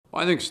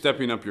Well, I think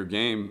stepping up your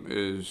game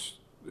is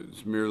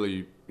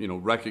merely,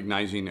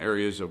 recognizing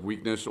areas of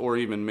weakness or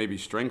even maybe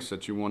strengths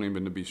that you want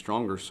even to be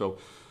stronger. So,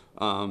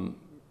 um,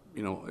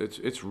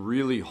 it's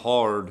really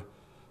hard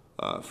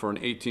for an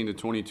 18 to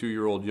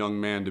 22-year-old young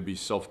man to be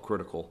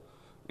self-critical.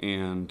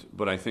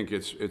 But I think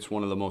it's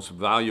one of the most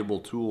valuable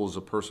tools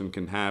a person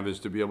can have is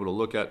to be able to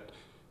look at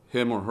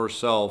him or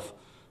herself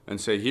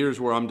and say, here's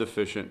where I'm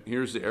deficient,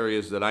 here's the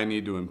areas that I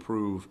need to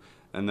improve,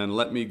 and then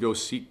let me go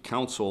seek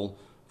counsel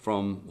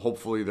from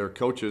hopefully their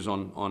coaches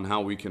on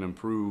how we can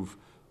improve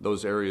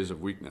those areas of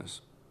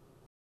weakness.